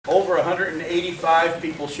over 185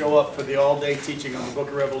 people show up for the all-day teaching on the book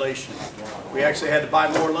of Revelation. We actually had to buy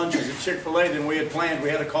more lunches at Chick-fil-A than we had planned. We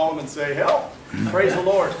had to call them and say, help, praise the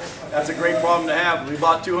Lord. That's a great problem to have. We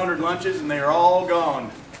bought 200 lunches and they are all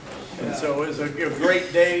gone. And so it was a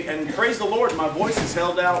great day. And praise the Lord, my voice has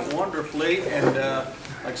held out wonderfully. And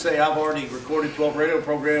like I say, I've already recorded 12 radio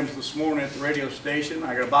programs this morning at the radio station.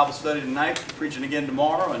 I got a Bible study tonight, preaching again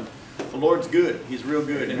tomorrow. And the Lord's good. He's real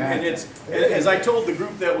good. And it's, as I told the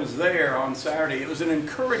group that was there on Saturday, it was an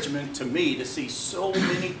encouragement to me to see so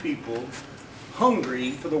many people hungry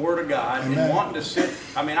for the Word of God and wanting to sit.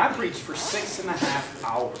 I mean, I preached for 6.5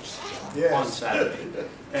 hours on Saturday.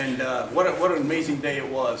 And what an amazing day it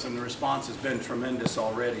was. And the response has been tremendous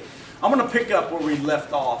already. I'm going to pick up where we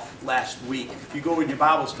left off last week. If you go in your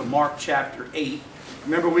Bibles to Mark chapter 8,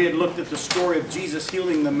 remember we had looked at the story of Jesus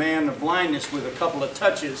healing the man of blindness with a couple of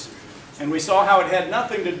touches. And we saw how it had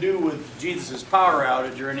nothing to do with Jesus' power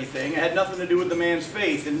outage or anything. It had nothing to do with the man's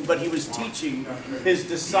faith. But he was teaching his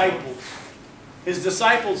disciples. His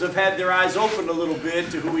disciples have had their eyes opened a little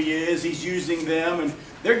bit to who he is. He's using them. And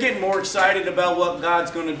they're getting more excited about what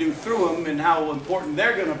God's going to do through them and how important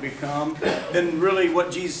they're going to become than really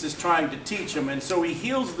what Jesus is trying to teach them. And so he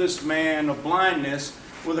heals this man of blindness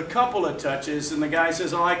with a couple of touches. And the guy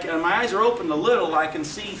says, oh, my eyes are opened a little. I can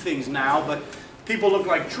see things now. But people look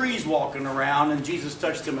like trees walking around, and Jesus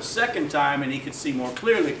touched him a second time and he could see more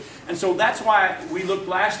clearly. And so that's why we looked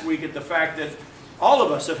last week at the fact that all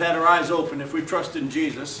of us have had our eyes open if we trust in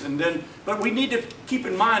Jesus. But we need to keep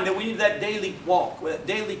in mind that we need that daily walk, that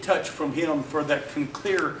daily touch from him for that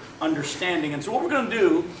clear understanding. And so what we're going to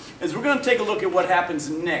do is we're going to take a look at what happens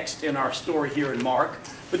next in our story here in Mark.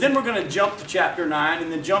 But then we're going to jump to chapter 9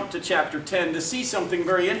 and then jump to chapter 10 to see something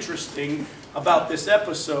very interesting about this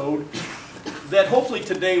episode that hopefully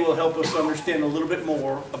today will help us understand a little bit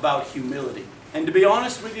more about humility. And to be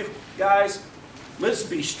honest with you guys, let's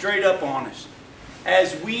be straight up honest.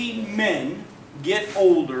 As we men get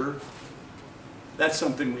older, that's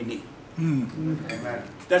something we need. Amen.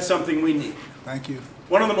 That's something we need. Thank you.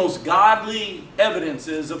 One of the most godly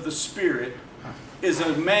evidences of the Spirit is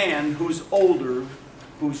a man who's older,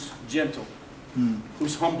 who's gentle,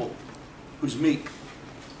 who's humble, who's meek,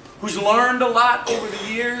 who's learned a lot over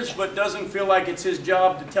the years but doesn't feel like it's his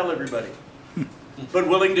job to tell everybody, but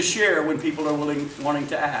willing to share when people are wanting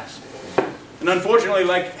to ask. And unfortunately,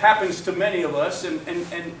 like happens to many of us, and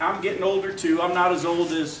I'm getting older too. I'm not as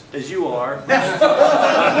old as you are. But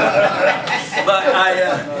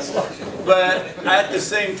at the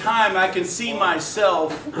same time, I can see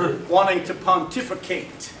myself wanting to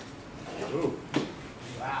pontificate.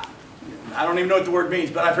 I don't even know what the word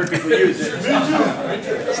means, but I've heard people use it.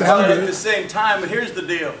 But at the same time, here's the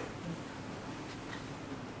deal.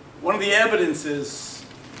 One of the evidences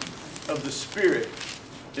of the Spirit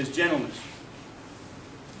is gentleness.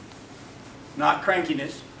 Not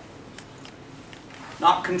crankiness,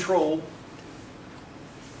 not control,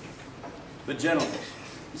 but gentleness.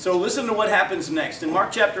 So listen to what happens next. In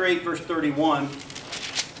Mark chapter 8, verse 31,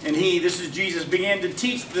 and this is Jesus, began to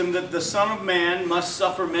teach them that the Son of Man must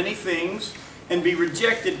suffer many things and be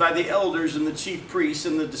rejected by the elders and the chief priests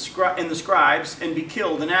and the scribes and be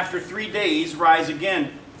killed, and after 3 days rise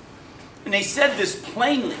again. And they said this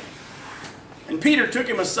plainly. And Peter took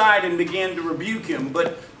him aside and began to rebuke him.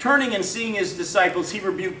 But turning and seeing his disciples, he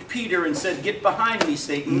rebuked Peter and said, "Get behind me,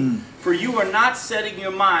 Satan, for you are not setting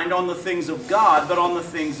your mind on the things of God, but on the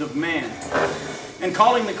things of man." And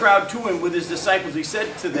calling the crowd to him with his disciples, he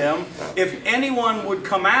said to them, "If anyone would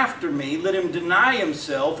come after me, let him deny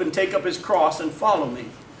himself and take up his cross and follow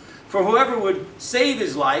me. For whoever would save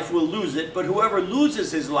his life will lose it, but whoever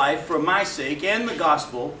loses his life for my sake and the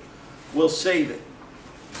gospel will save it.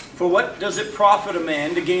 For what does it profit a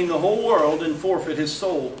man to gain the whole world and forfeit his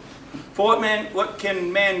soul? For what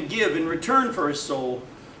can man give in return for his soul?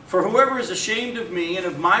 For whoever is ashamed of me and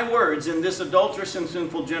of my words in this adulterous and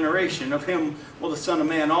sinful generation, of him will the Son of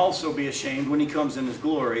Man also be ashamed when he comes in his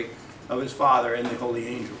glory of his Father and the holy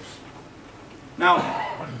angels." Now,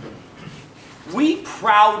 we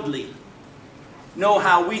proudly know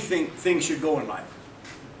how we think things should go in life,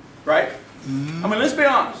 right? I mean, let's be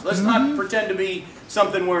honest. Let's not pretend to be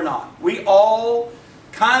something we're not. We all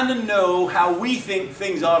kind of know how we think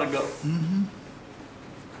things ought to go.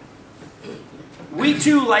 We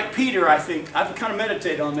too, like Peter, I think, I've kind of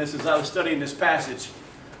meditated on this as I was studying this passage.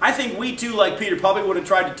 I think we too, like Peter, probably would have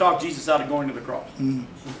tried to talk Jesus out of going to the cross.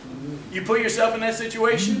 You put yourself in that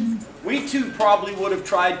situation, we too probably would have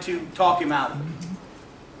tried to talk him out of it.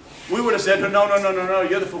 We would have said, no,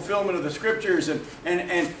 you're the fulfillment of the scriptures.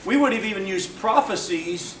 And we would have even used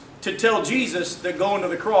prophecies to tell Jesus that going to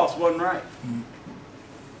the cross wasn't right.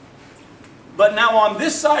 But now on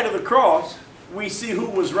this side of the cross, we see who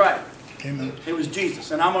was right. Amen. It was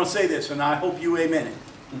Jesus. And I'm going to say this, and I hope you amen it.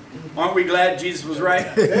 Aren't we glad Jesus was right?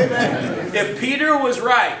 Amen. If Peter was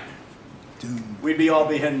right, we'd all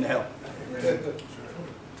be heading to hell.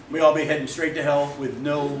 We'd all be heading straight to hell with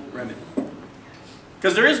no remedy.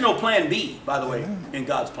 Because there is no plan B, by the way, in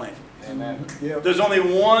God's plan. Amen. There's only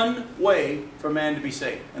one way for man to be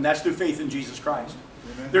saved, and that's through faith in Jesus Christ.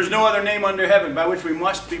 Amen. There's no other name under heaven by which we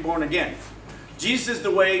must be born again. Jesus is the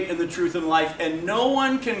way and the truth and life, and no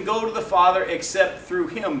one can go to the Father except through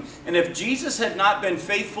Him. And if Jesus had not been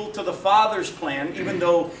faithful to the Father's plan, even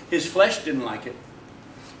though His flesh didn't like it,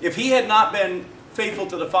 if He had not been faithful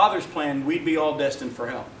to the Father's plan, we'd be all destined for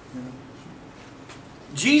hell.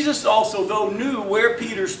 Jesus also, though, knew where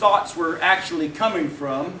Peter's thoughts were actually coming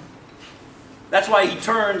from. That's why He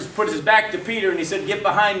turns, puts His back to Peter, and He said, "Get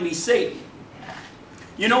behind me, Satan."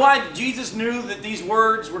 You know why Jesus knew that these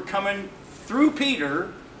words were coming through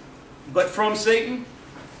Peter, but from Satan?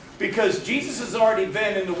 Because Jesus has already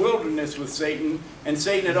been in the wilderness with Satan, and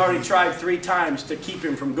Satan had already tried 3 times to keep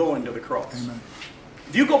Him from going to the cross. Amen.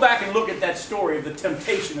 If you go back and look at that story of the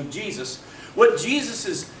temptation of Jesus, what Jesus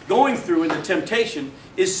is going through in the temptation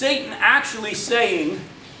is Satan actually saying,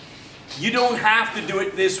 you don't have to do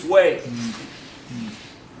it this way.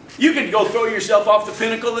 You can go throw yourself off the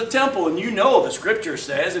pinnacle of the temple, and you know the scripture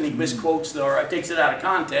says, and he misquotes or takes it out of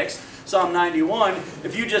context, Psalm 91,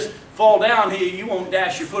 if you just fall down here, you won't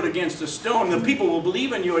dash your foot against a stone. The people will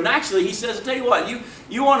believe in you. And actually, he says, tell you what,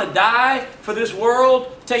 you want to die for this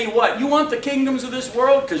world? Tell you what, you want the kingdoms of this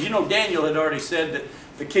world? Because you know Daniel had already said that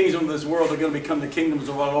the kingdoms of this world are going to become the kingdoms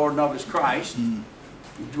of our Lord and of His Christ.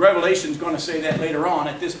 Revelation is going to say that later on.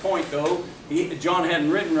 At this point, though, John hadn't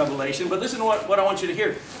written Revelation. But listen to what I want you to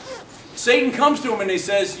hear. Satan comes to him and he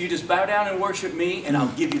says, you just bow down and worship me, and I'll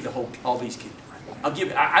give you all these kingdoms.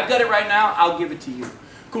 I've got it right now, I'll give it to you.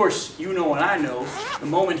 Of course, you know and I know, the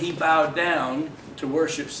moment he bowed down to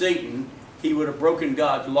worship Satan, he would have broken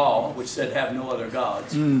God's law, which said have no other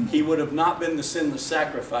gods. He would have not been the sinless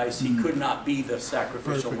sacrifice. He could not be the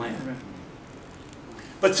sacrificial lamb.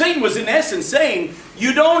 But Satan was in essence saying,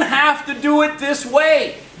 you don't have to do it this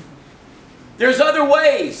way. There's other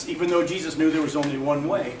ways, even though Jesus knew there was only one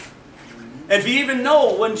way. If you even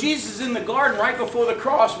know, when Jesus is in the garden right before the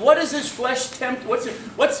cross, what is his flesh tempt?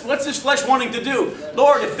 What's his flesh wanting to do?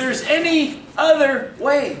 Lord, if there's any other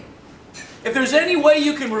way, if there's any way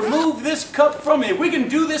you can remove this cup from me, if we can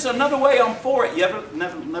do this another way, I'm for it.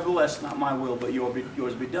 Nevertheless, not my will, but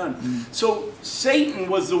yours be done. So Satan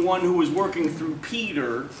was the one who was working through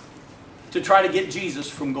Peter to try to get Jesus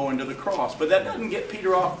from going to the cross. But that doesn't get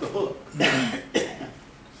Peter off the hook.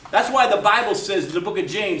 That's why the Bible says in the book of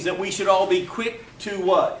James that we should all be quick to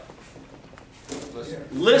what?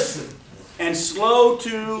 Listen. And slow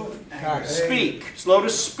to speak. Slow to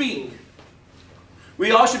speak.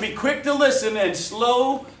 We all should be quick to listen and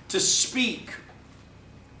slow to speak.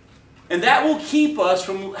 And that will keep us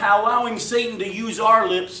from allowing Satan to use our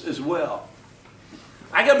lips as well.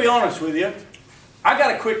 I got to be honest with you. I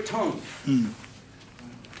got a quick tongue.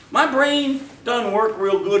 My brain doesn't work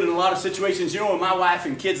real good in a lot of situations. You know, with my wife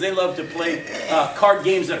and kids, they love to play card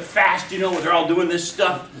games that are fast, you know, where they're all doing this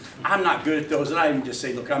stuff. I'm not good at those, and I even just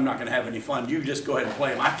say, look, I'm not going to have any fun. You just go ahead and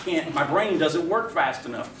play them. I can't. My brain doesn't work fast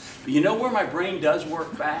enough. But you know where my brain does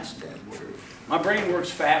work fast? My brain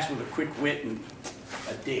works fast with a quick wit and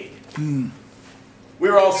a dig. We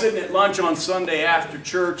were all sitting at lunch on Sunday after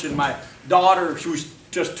church, and my daughter, she was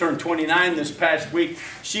just turned 29 this past week.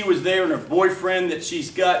 She was there, and her boyfriend that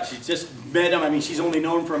she's got, she just met him. I mean, she's only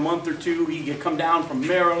known him for a month or two. He had come down from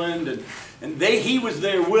Maryland, and he was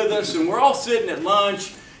there with us, and we're all sitting at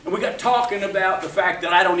lunch, and we got talking about the fact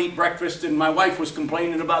that I don't eat breakfast, and my wife was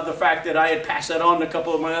complaining about the fact that I had passed that on to a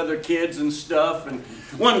couple of my other kids and stuff, and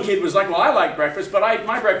one kid was like, well, I like breakfast, but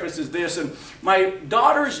my breakfast is this, and my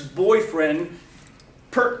daughter's boyfriend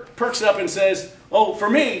perks up and says, oh, for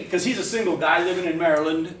me, because he's a single guy living in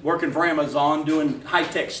Maryland, working for Amazon, doing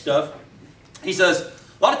high-tech stuff, he says,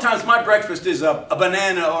 a lot of times my breakfast is a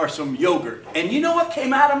banana or some yogurt. And you know what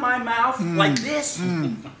came out of my mouth like this?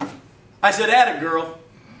 I said, atta girl.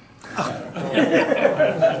 And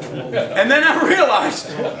then I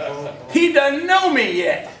realized, he doesn't know me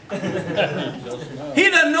yet. He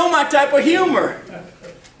doesn't know my type of humor.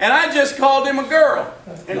 And I just called him a girl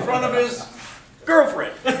in front of his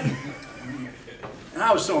girlfriend. And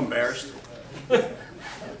I was so embarrassed.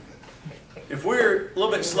 If we're a little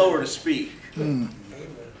bit slower to speak,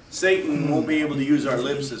 Satan won't be able to use our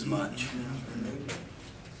lips as much.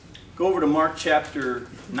 Go over to Mark chapter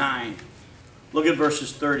 9. Look at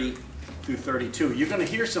verses 30 through 32. You're going to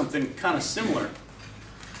hear something kind of similar.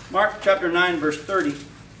 Mark chapter 9, verse 30.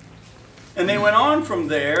 And they went on from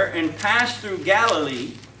there and passed through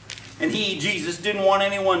Galilee. And he, Jesus, didn't want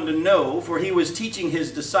anyone to know, for he was teaching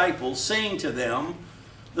his disciples, saying to them,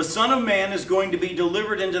 the Son of Man is going to be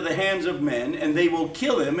delivered into the hands of men, and they will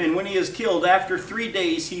kill him, and when he is killed, after 3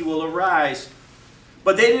 days he will arise.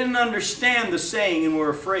 But they didn't understand the saying and were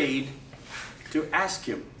afraid to ask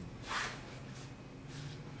him.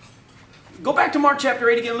 Go back to Mark chapter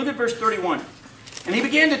 8 again. Look at verse 31. And he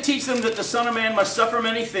began to teach them that the Son of Man must suffer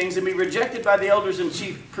many things and be rejected by the elders and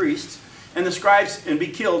chief priests and the scribes and be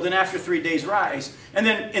killed, and after 3 days rise. And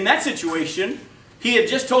then in that situation, he had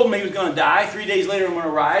just told them he was going to die. 3 days later, I'm going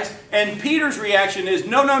to rise. And Peter's reaction is,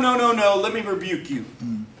 no, no, no, no, no, let me rebuke you.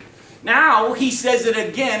 Now, he says it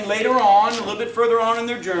again later on, a little bit further on in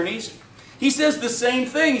their journeys. He says the same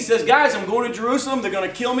thing. He says, guys, I'm going to Jerusalem. They're going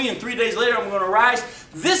to kill me, and 3 days later, I'm going to rise.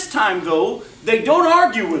 This time, though, they don't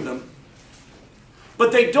argue with him.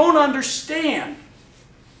 But they don't understand.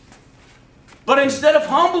 But instead of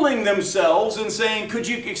humbling themselves and saying, could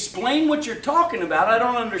you explain what you're talking about? I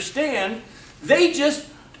don't understand. They just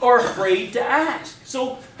are afraid to ask.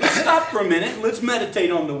 So let's stop for a minute and let's meditate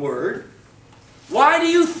on the word. Why do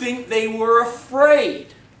you think they were afraid?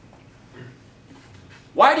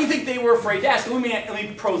 Why do you think they were afraid to ask? Let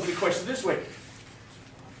me pose the question this way.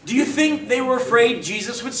 Do you think they were afraid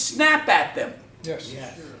Jesus would snap at them? Yes.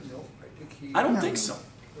 I don't think so.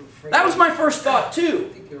 That was my first thought too.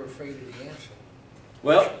 I think they were afraid of the answer.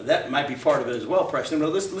 Well, that might be part of it as well, Preston. But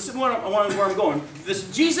listen where I'm going.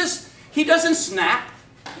 This Jesus, he doesn't snap.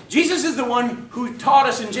 Jesus is the one who taught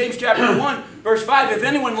us in James chapter 1, verse 5, if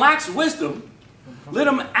anyone lacks wisdom, let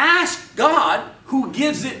him ask God, who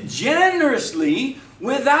gives it generously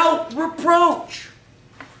without reproach.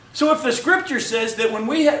 So if the scripture says that when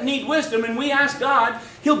we need wisdom and we ask God,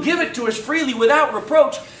 he'll give it to us freely without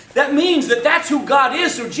reproach, that means that that's who God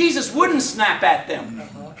is, so Jesus wouldn't snap at them.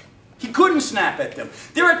 He couldn't snap at them.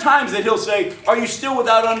 There are times that he'll say, are you still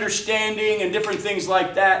without understanding, and different things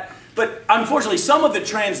like that. But unfortunately, some of the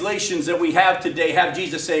translations that we have today have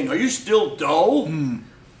Jesus saying, are you still dull?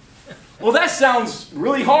 Well, that sounds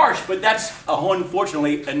really harsh, but that's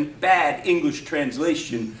unfortunately a bad English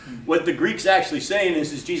translation. What the Greek's actually saying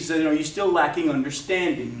is Jesus saying, are you still lacking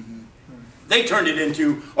understanding? They turned it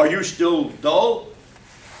into, are you still dull?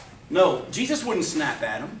 No, Jesus wouldn't snap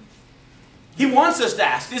at him. He wants us to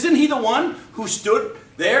ask. Isn't he the one who stood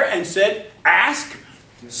there and said, ask,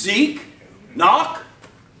 seek, knock?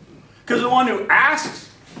 Because the one who asks,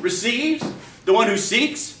 receives. The one who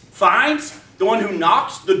seeks, finds. The one who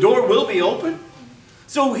knocks, the door will be open.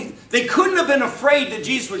 So they couldn't have been afraid that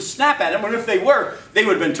Jesus would snap at them, and if they were, they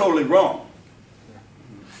would have been totally wrong.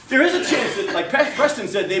 There is a chance that, like Preston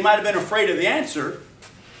said, they might have been afraid of the answer.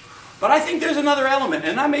 But I think there's another element,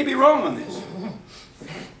 and I may be wrong on this.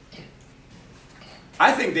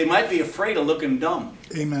 I think they might be afraid of looking dumb.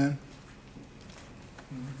 Amen.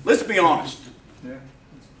 Let's be honest.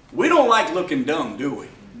 We don't like looking dumb, do we?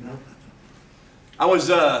 No. I was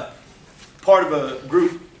part of a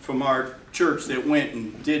group from our church that went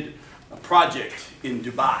and did a project in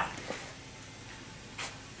Dubai.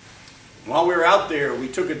 While we were out there, we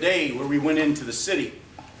took a day where we went into the city.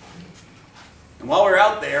 And while we were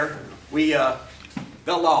out there, we got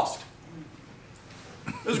lost.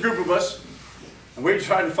 There was a group of us, and we were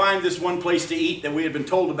trying to find this one place to eat that we had been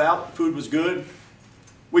told about. The food was good.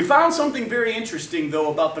 We found something very interesting,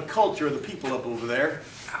 though, about the culture of the people up over there.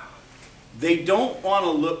 They don't want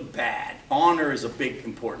to look bad. Honor is a big,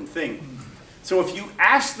 important thing. So if you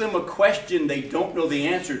ask them a question they don't know the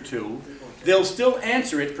answer to, they'll still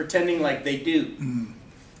answer it pretending like they do.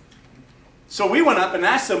 So we went up and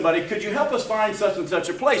asked somebody, could you help us find such and such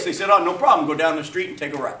a place? They said, oh, no problem. Go down the street and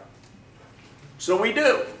take a right. So we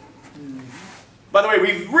do. By the way,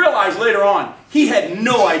 we realized later on, he had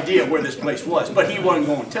no idea where this place was, but he wasn't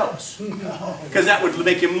going to tell us. Because that would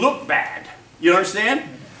make him look bad. You understand?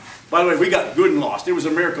 By the way, we got good and lost. It was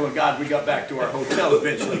a miracle of God we got back to our hotel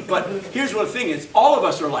eventually. But here's what the thing is. All of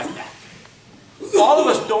us are like that. All of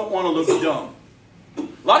us don't want to look dumb.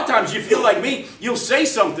 A lot of times you feel like me, you'll say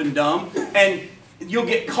something dumb and you'll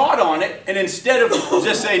get caught on it, and instead of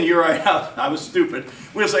just saying, you're right, I was stupid,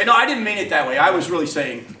 we'll say, no, I didn't mean it that way. I was really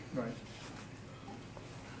saying. Right.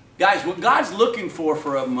 Guys, what God's looking for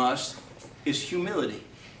from us is humility.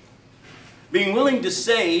 Being willing to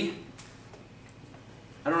say,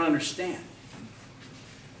 I don't understand.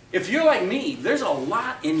 If you're like me, there's a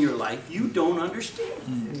lot in your life you don't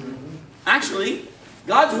understand. Actually,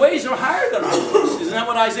 God's ways are higher than our ways. Isn't that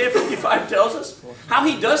what Isaiah 55 tells us? How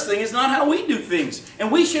he does things is not how we do things.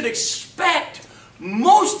 And we should expect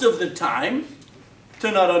most of the time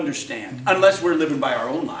to not understand, unless we're living by our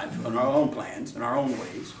own life, and our own plans, and our own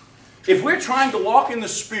ways. If we're trying to walk in the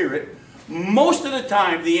Spirit, most of the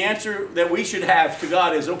time the answer that we should have to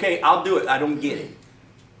God is, okay, I'll do it. I don't get it.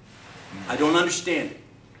 I don't understand it.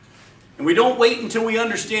 And we don't wait until we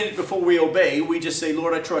understand it before we obey. We just say,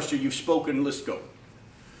 Lord, I trust you. You've spoken. Let's go.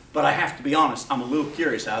 But I have to be honest. I'm a little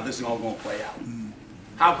curious how this is all going to play out.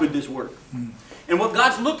 How could this work? And what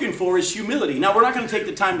God's looking for is humility. Now, we're not going to take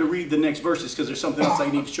the time to read the next verses because there's something else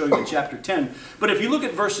I need to show you in chapter 10. But if you look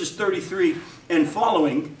at verses 33 and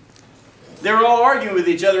following, they're all arguing with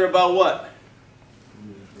each other about what?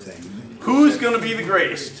 Who's going to be the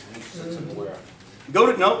greatest?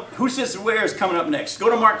 Who sits where is coming up next. Go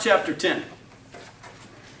to Mark chapter 10.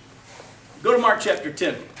 Go to Mark chapter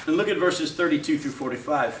 10 and look at verses 32 through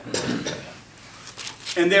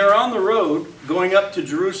 45. And they are on the road going up to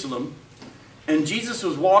Jerusalem, and Jesus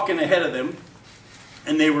was walking ahead of them,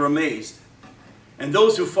 and they were amazed. And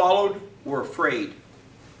those who followed were afraid.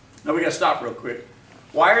 Now we got to stop real quick.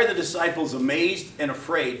 Why are the disciples amazed and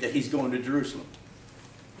afraid that he's going to Jerusalem?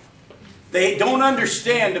 They don't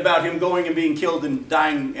understand about him going and being killed and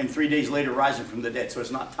dying and 3 days later rising from the dead. So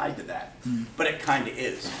it's not tied to that. But it kind of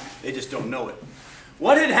is. They just don't know it.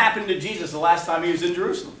 What had happened to Jesus the last time he was in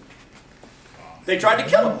Jerusalem? They tried to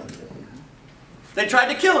kill him. They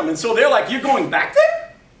tried to kill him. And so they're like, you're going back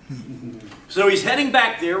there? So he's heading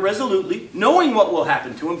back there resolutely, knowing what will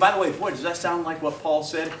happen to him. By the way, boy, does that sound like what Paul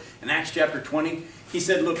said in Acts chapter 20? He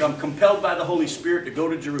said, look, I'm compelled by the Holy Spirit to go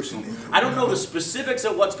to Jerusalem. I don't know the specifics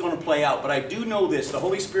of what's going to play out, but I do know this. The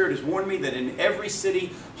Holy Spirit has warned me that in every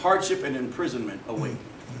city, hardship and imprisonment await me.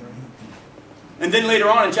 And then later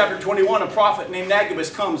on in chapter 21, a prophet named Agabus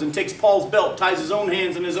comes and takes Paul's belt, ties his own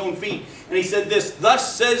hands and his own feet. And he said this,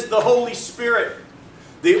 thus says the Holy Spirit,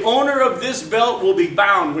 the owner of this belt will be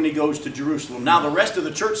bound when he goes to Jerusalem. Now the rest of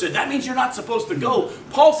the church said, that means you're not supposed to go.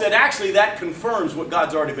 Paul said, actually, that confirms what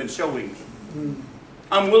God's already been showing me.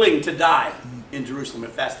 I'm willing to die in Jerusalem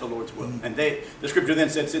if that's the Lord's will. And the scripture then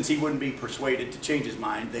said, since he wouldn't be persuaded to change his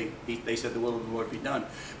mind, they said the will of the Lord be done.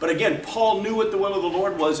 But again, Paul knew what the will of the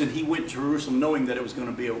Lord was, and he went to Jerusalem knowing that it was going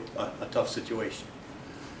to be a tough situation.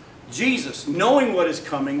 Jesus, knowing what is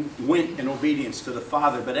coming, went in obedience to the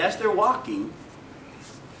Father. But as they're walking,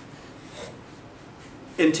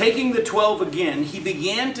 in taking the 12 again, he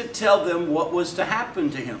began to tell them what was to happen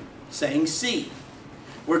to him, saying, see,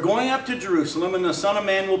 we're going up to Jerusalem, and the Son of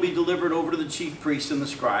Man will be delivered over to the chief priests and the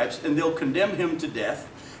scribes, and they'll condemn him to death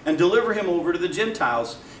and deliver him over to the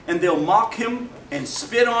Gentiles. And they'll mock him and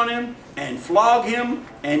spit on him and flog him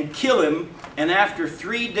and kill him. And after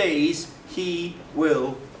 3 days, he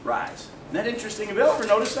will rise. Isn't that interesting? Have you ever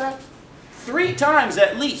noticed that? 3 times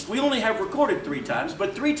at least. We only have recorded 3 times,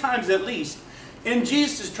 but 3 times at least. In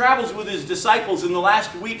Jesus' travels with his disciples in the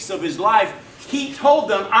last weeks of his life, he told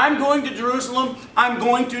them, I'm going to Jerusalem, I'm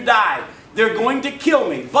going to die. They're going to kill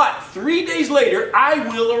me, but 3 days later, I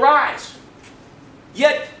will arise.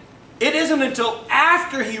 Yet, it isn't until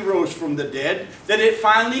after he rose from the dead that it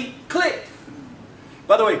finally clicked.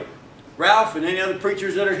 By the way, Ralph and any other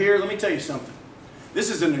preachers that are here, let me tell you something. This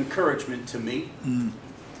is an encouragement to me.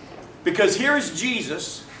 Because here is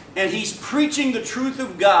Jesus, and he's preaching the truth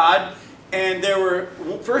of God, and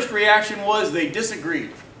first reaction was they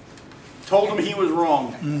disagreed. Told him he was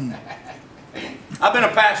wrong. I've been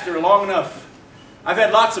a pastor long enough. I've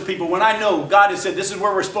had lots of people, when I know God has said this is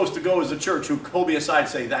where we're supposed to go as a church, who hold me aside and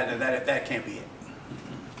say that can't be it.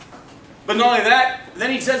 But not only that, then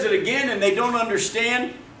he says it again and they don't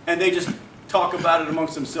understand, and they just talk about it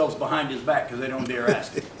amongst themselves behind his back because they don't dare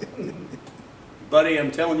ask it. Buddy,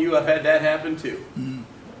 I'm telling you, I've had that happen too.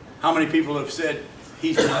 How many people have said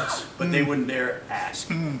he's nuts, but they wouldn't dare ask?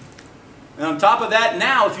 And on top of that,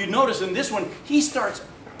 now, if you notice in this one, he starts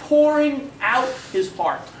pouring out his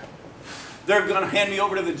heart. They're going to hand me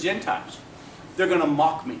over to the Gentiles. They're going to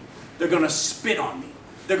mock me. They're going to spit on me.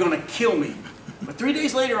 They're going to kill me. But 3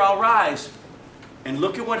 days later, I'll rise. And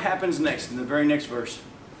look at what happens next, in the very next verse.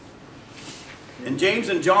 And James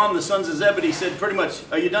and John, the sons of Zebedee, said pretty much,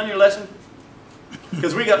 are you done your lesson?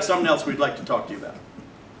 Because we got something else we'd like to talk to you about.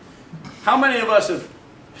 How many of us have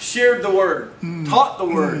shared the word, taught the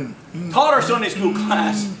word, taught our Sunday school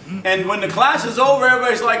class, and when the class is over,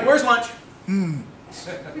 everybody's like, where's lunch?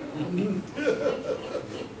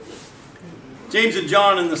 James and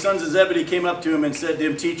John and the sons of Zebedee came up to him and said to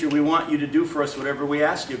him, Teacher, we want you to do for us whatever we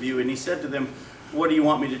ask of you. And he said to them, what do you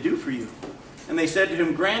want me to do for you? And they said to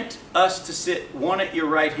him, grant us to sit one at your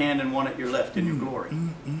right hand and one at your left in your glory.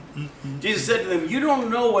 Jesus said to them, you don't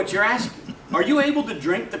know what you're asking. Are you able to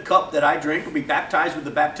drink the cup that I drink, or be baptized with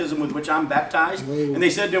the baptism with which I'm baptized? And they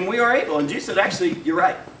said to him, we are able. And Jesus said, actually, you're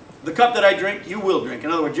right. The cup that I drink, you will drink.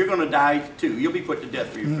 In other words, you're going to die too. You'll be put to death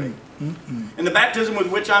for your faith. And the baptism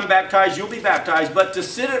with which I'm baptized, you'll be baptized. But to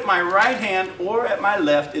sit at my right hand or at my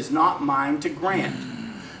left is not mine to grant,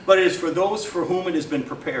 but it is for those for whom it has been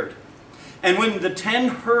prepared. And when the 10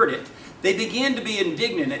 heard it, they began to be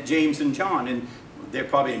indignant at James and John. And they're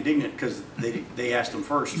probably indignant because they asked him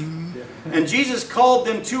first. And Jesus called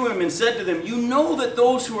them to him and said to them, you know that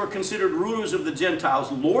those who are considered rulers of the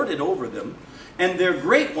Gentiles lord it over them, and their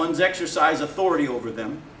great ones exercise authority over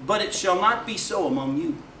them. But it shall not be so among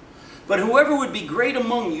you. But whoever would be great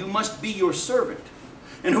among you must be your servant.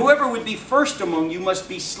 And whoever would be first among you must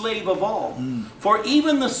be slave of all. For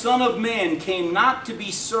even the Son of Man came not to be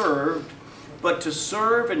served, but to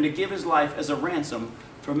serve and to give his life as a ransom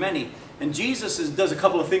for many. And Jesus does a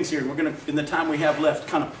couple of things here. We're going to, in the time we have left,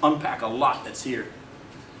 kind of unpack a lot that's here.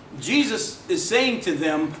 Jesus is saying to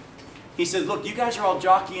them, he says, look, you guys are all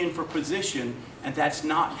jockeying for position, and that's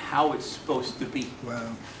not how it's supposed to be.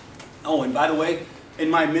 Wow. Oh, and by the way,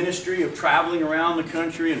 in my ministry of traveling around the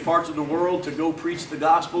country and parts of the world to go preach the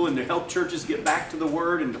gospel and to help churches get back to the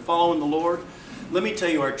Word and to following the Lord, let me tell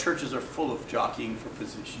you, our churches are full of jockeying for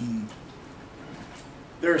position.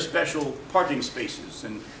 There are special parking spaces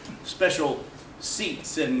and special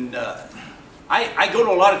seats, and I go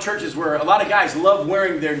to a lot of churches where a lot of guys love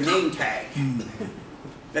wearing their name tag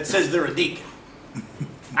that says they're a deacon.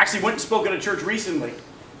 I actually went and spoke at a church recently,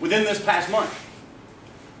 within this past month.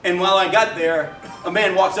 And while I got there, a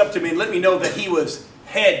man walks up to me and let me know that he was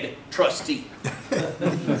head trustee.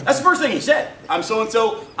 That's the first thing he said. I'm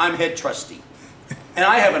so-and-so, I'm head trustee. And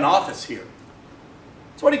I have an office here.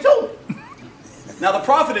 That's what he told me. Now the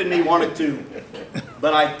prophet in me wanted to,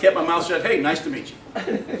 but I kept my mouth shut. Hey, nice to meet you.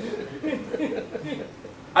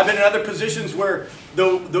 I've been in other positions where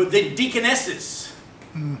the deaconesses,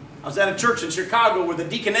 I was at a church in Chicago where the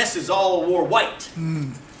deaconesses all wore white.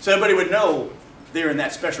 So everybody would know they're in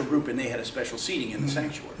that special group and they had a special seating in the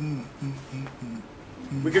sanctuary.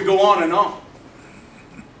 We could go on and on.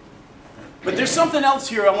 But there's something else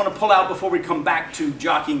here I want to pull out before we come back to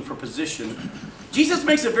jockeying for position. Jesus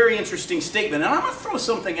makes a very interesting statement, and I'm going to throw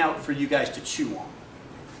something out for you guys to chew on.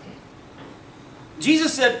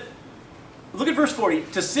 Jesus said, look at verse 40,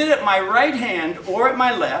 to sit at my right hand or at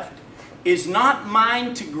my left is not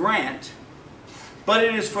mine to grant, but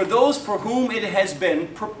it is for those for whom it has been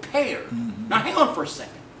prepared. Now hang on for a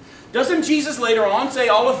second. Doesn't Jesus later on say,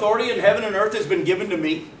 all authority in heaven and earth has been given to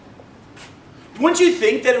me? Wouldn't you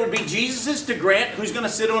think that it would be Jesus's to grant who's going to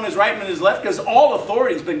sit on his right and his left? Because all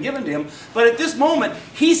authority has been given to him. But at this moment,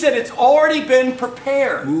 he said it's already been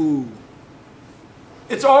prepared. Ooh.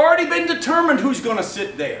 It's already been determined who's going to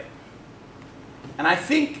sit there. And I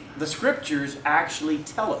think the scriptures actually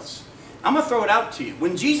tell us. I'm going to throw it out to you.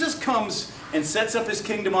 When Jesus comes and sets up his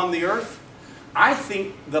kingdom on the earth, I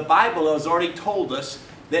think the Bible has already told us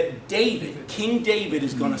that David, King David,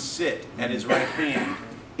 is going to sit at his right hand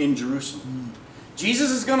in Jerusalem.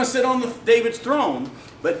 Jesus is going to sit on David's throne,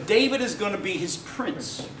 but David is going to be his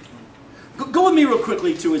prince. Go with me real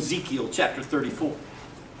quickly to Ezekiel chapter 34.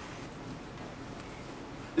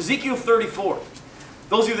 Ezekiel 34.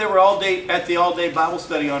 Those of you that were at the all-day Bible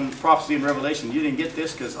study on prophecy and revelation, you didn't get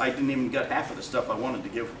this because I didn't even get half of the stuff I wanted to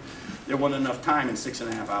give. There wasn't enough time in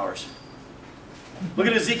 6.5 hours. Look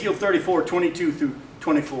at Ezekiel 34, 22 through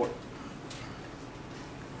 24.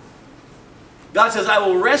 God says, I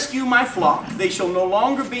will rescue my flock. They shall no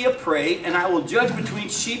longer be a prey, and I will judge between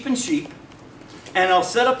sheep and sheep. And I'll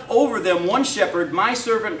set up over them one shepherd, my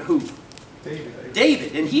servant who?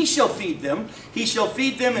 David. And he shall feed them. He shall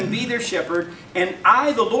feed them and be their shepherd. And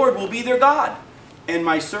I, the Lord, will be their God. And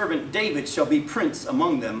my servant David shall be prince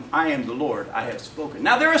among them. I am the Lord, I have spoken.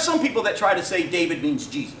 Now there are some people that try to say David means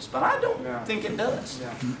Jesus, but I don't think it does.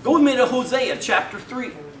 Go with me to Hosea chapter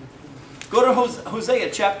 3. Go to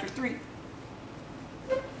Hosea chapter 3.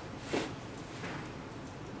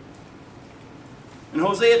 In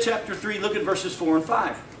Hosea chapter 3, look at verses 4 and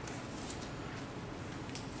 5.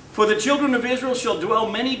 For the children of Israel shall dwell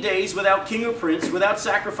many days without king or prince, without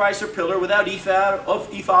sacrifice or pillar, without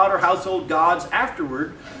ephod or household gods.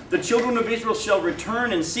 Afterward, the children of Israel shall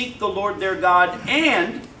return and seek the Lord their God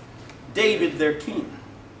and David their king.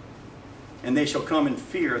 And they shall come and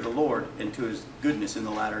fear the Lord and to his goodness in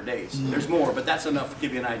the latter days. There's more, but that's enough to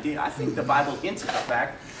give you an idea. I think the Bible hints at the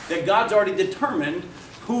fact that God's already determined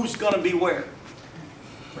who's going to be where.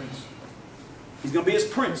 Prince. He's going to be his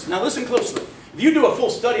prince. Now listen closely. If you do a full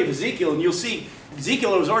study of Ezekiel, and you'll see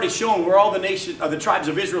Ezekiel has already shown where all the tribes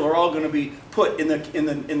of Israel are all going to be put in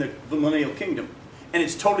the millennial kingdom. And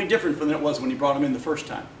it's totally different than it was when he brought them in the first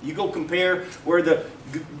time. You go compare where the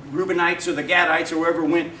Reubenites or the Gadites or wherever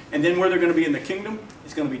went, and then where they're going to be in the kingdom,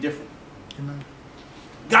 it's going to be different. Amen.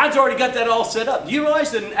 God's already got that all set up. Do you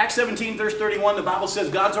realize that in Acts 17, verse 31, the Bible says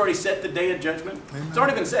God's already set the day of judgment? Amen. It's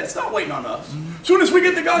already been said. It's not waiting on us. As soon as we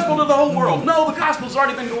get the gospel to the whole world. No, the gospel's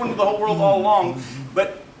already been going to the whole world all along.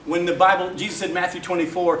 But when the Bible, Jesus said in Matthew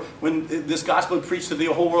 24, when this gospel is preached to the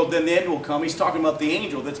whole world, then the end will come. He's talking about the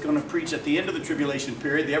angel that's going to preach at the end of the tribulation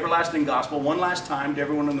period, the everlasting gospel, one last time to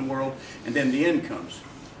everyone in the world, and then the end comes.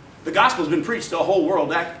 The gospel has been preached to the whole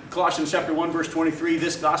world. Colossians chapter 1, verse 23,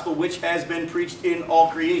 this gospel which has been preached in all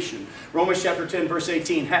creation. Romans chapter 10, verse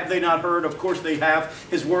 18, have they not heard? Of course they have.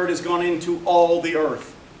 His word has gone into all the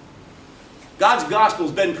earth. God's gospel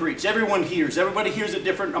has been preached. Everyone hears. Everybody hears at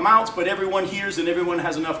different amounts, but everyone hears and everyone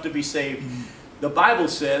has enough to be saved. The Bible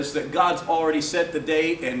says that God's already set the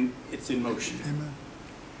day and it's in motion. Amen.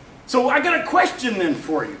 So I got a question then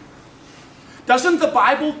for you. Doesn't the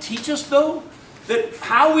Bible teach us, though, that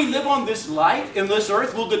how we live on this life, in this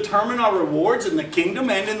earth, will determine our rewards in the kingdom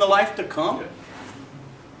and in the life to come?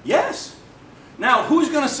 Yes. Now, who's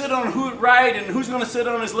going to sit on who's right and who's going to sit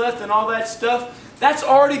on his left and all that stuff, that's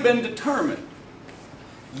already been determined.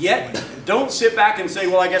 Yet, don't sit back and say,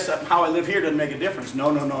 well, I guess how I live here doesn't make a difference.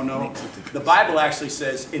 No, no, no, no. The Bible actually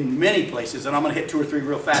says in many places, and I'm going to hit 2 or 3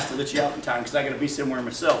 real fast to let you out in time because I got to be somewhere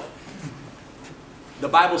myself. The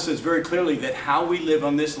Bible says very clearly that how we live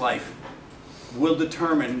on this life will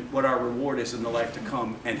determine what our reward is in the life to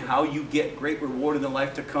come. And how you get great reward in the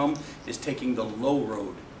life to come is taking the low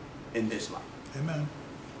road in this life. Amen.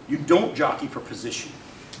 You don't jockey for position.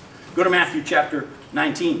 Go to Matthew chapter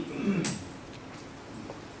 19.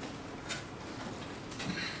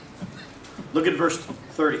 Look at verse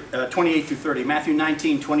 28 through 30. Matthew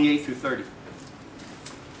 19, 28 through 30.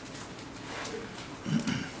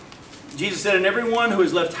 Jesus said, and everyone who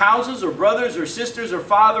has left houses or brothers or sisters or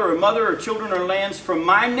father or mother or children or lands for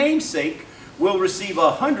my name's sake will receive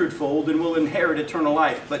 100-fold and will inherit eternal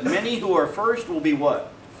life. But many who are first will be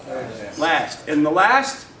what? Last. And the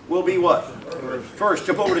last will be what? First.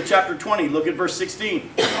 Jump over to chapter 20. Look at verse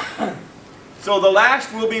 16. So the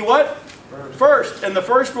last will be what? First. And the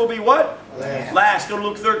first will be what? Last. Go to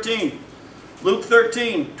Luke 13. Luke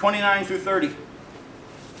 13, 29 through 30.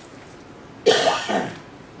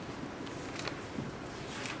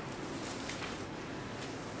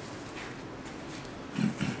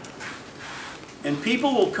 And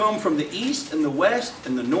people will come from the east and the west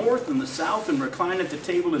and the north and the south and recline at the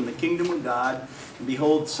table in the kingdom of God. And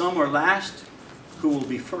behold, some are last who will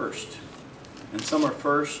be first, and some are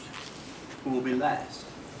first who will be last.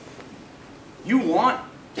 You want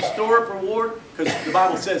to store up reward? Because the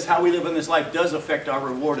Bible says how we live in this life does affect our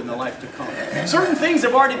reward in the life to come. Certain things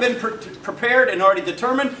have already been prepared and already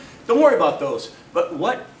determined. Don't worry about those. But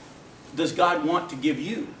what does God want to give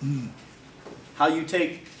you? How you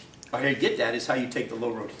take... How you get that is how you take the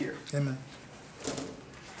low road here. Amen.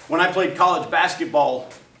 When I played college basketball,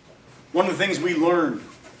 one of the things we learned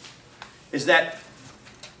is that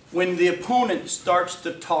when the opponent starts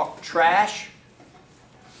to talk trash,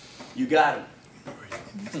 you got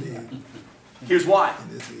him. Here's why.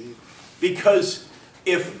 Because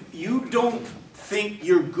if you don't think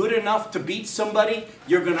you're good enough to beat somebody,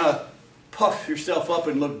 you're going to puff yourself up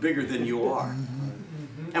and look bigger than you are.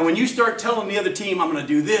 And when you start telling the other team, I'm going to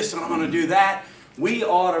do this and I'm going to do that, we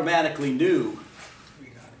automatically knew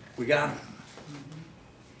we got them.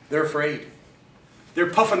 They're afraid. They're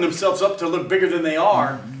puffing themselves up to look bigger than they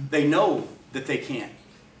are. They know that they can't.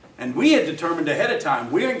 And we had determined ahead of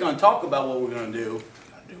time, we ain't going to talk about what we're going to do.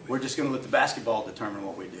 We're just going to let the basketball determine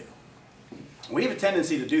what we do. We have a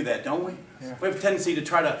tendency to do that, don't we? Yeah. We have a tendency to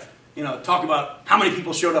try to talk about how many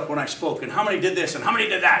people showed up when I spoke, and how many did this, and how many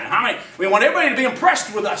did that, and how many. We want everybody to be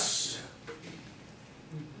impressed with us.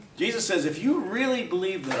 Jesus says, if you really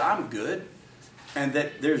believe that I'm good, and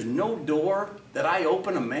that there's no door that I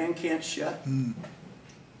open a man can't shut, and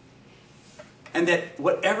that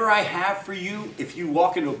whatever I have for you, if you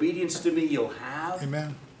walk in obedience to me, you'll have.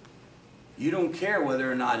 Amen. You don't care whether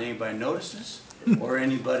or not anybody notices, or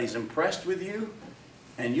anybody's impressed with you,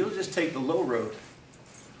 and you'll just take the low road.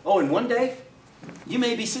 Oh, and one day, you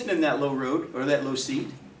may be sitting in that low road, or that low seat.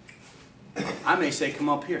 I may say, come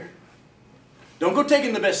up here. Don't go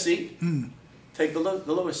taking the best seat. Take the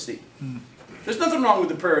lowest seat. There's nothing wrong with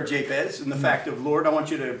the prayer of Jabez and the fact of, Lord, I want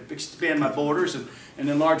you to expand my borders and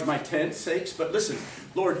enlarge my tent sakes. But listen,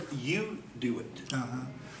 Lord, you do it.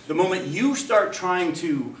 The moment you start trying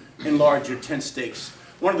to enlarge your tent stakes,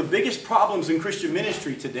 one of the biggest problems in Christian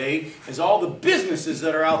ministry today is all the businesses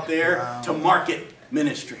that are out there to market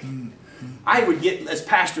ministry. I would get, as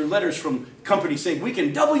pastor, letters from companies saying, we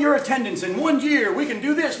can double your attendance in 1 year. We can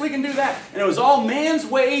do this, we can do that. And it was all man's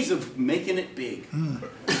ways of making it big.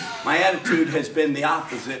 My attitude has been the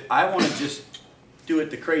opposite. I want to just do it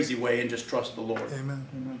the crazy way and just trust the Lord. Amen.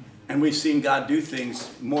 And we've seen God do things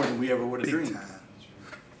more than we ever would have dreamed.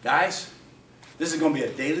 Guys, this is going to be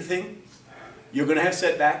a daily thing. You're going to have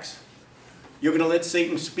setbacks. You're going to let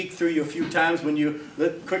Satan speak through you a few times when you're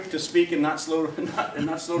quick to speak and not slow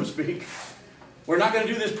to speak. We're not going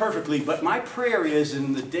to do this perfectly, but my prayer is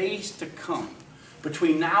in the days to come,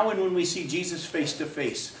 between now and when we see Jesus face to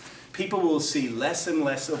face, people will see less and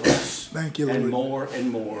less of us. Thank you, Lord.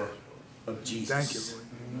 And more of Jesus. Thank you, Lord.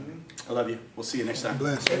 I love you. We'll see you next time.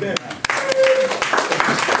 Bless you. Amen.